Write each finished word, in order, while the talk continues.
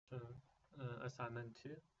assignment 2.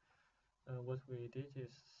 What we did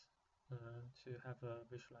is to have a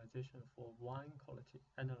visualization for wine quality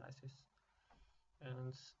analysis.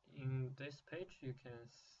 And in this page, you can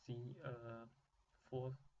see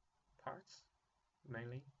 4 parts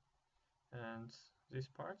mainly. And this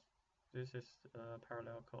part, this is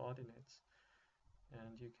parallel coordinates.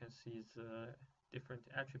 And you can see the different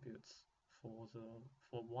attributes for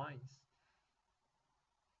wines.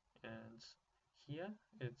 And here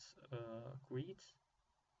it's a grid,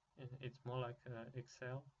 and it's more like an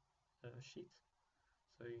Excel sheet.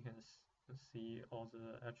 So you can see all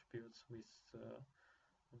the attributes with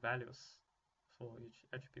values for each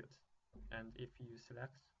attribute. And if you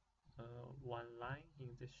select one line in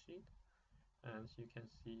this sheet, and you can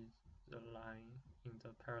see the line in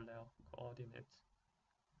the parallel coordinate,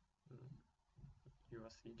 you will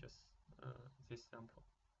see just this sample.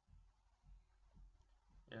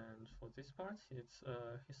 And for this part, it's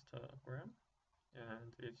a histogram,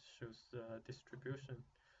 and it shows the distribution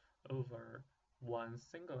over one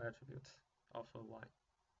single attribute of a wine.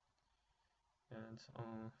 And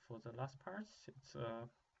for the last part, it's a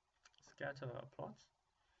scatter plot.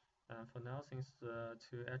 And for now, since the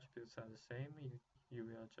 2 attributes are the same, you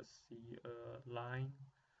will just see a line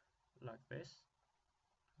like this.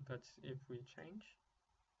 But if we change,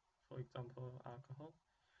 for example, alcohol,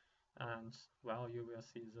 and well, you will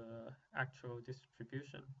see the actual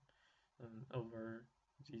distribution over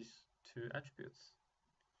these 2 attributes.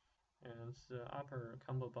 And the upper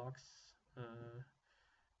combo box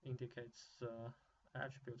indicates the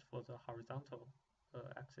attribute for the horizontal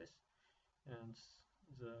axis, and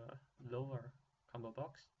the lower combo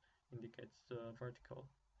box indicates the vertical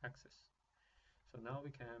axis. So now we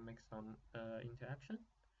can make some interaction.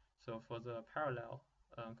 So for the parallel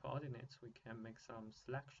coordinates, we can make some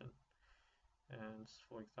selection. And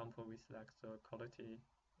for example, we select the quality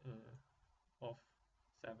of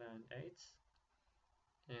 7 and 8.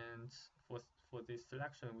 And for this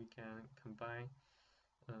selection, we can combine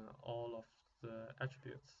all of the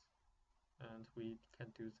attributes, and we can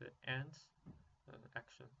do the AND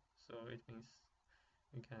action. So it means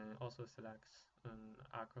we can also select an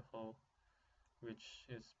alcohol which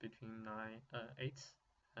is between 8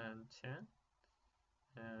 and 10,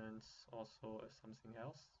 and also something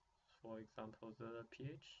else, for example the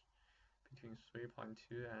pH between 3.2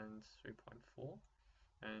 and 3.4.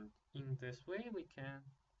 And in this way we can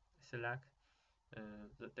select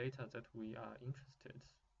the data that we are interested.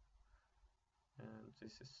 And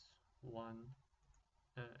this is one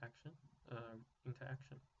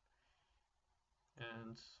interaction.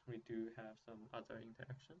 And we do have some other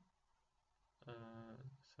interaction.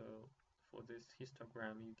 So for this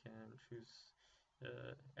histogram, you can choose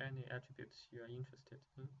any attributes you are interested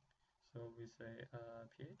in. So we say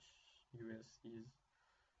pH, you will see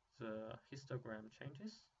the histogram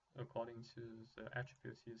changes according to the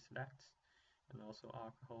attributes you select, and also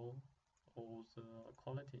alcohol or the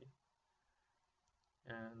quality.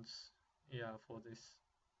 And yeah, for this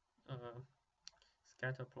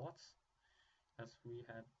scatter plots, as we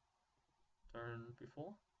had done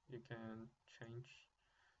before, you can change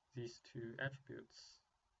these 2 attributes.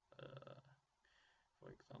 For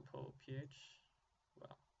example, pH,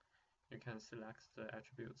 well, you can select the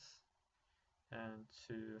attributes and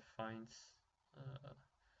to find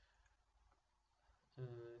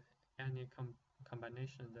any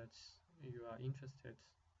combination that you are interested,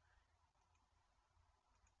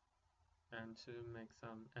 and to make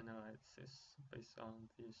some analysis based on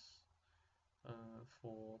these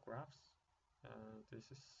 4 graphs. This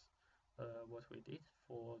is what we did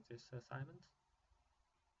for this assignment.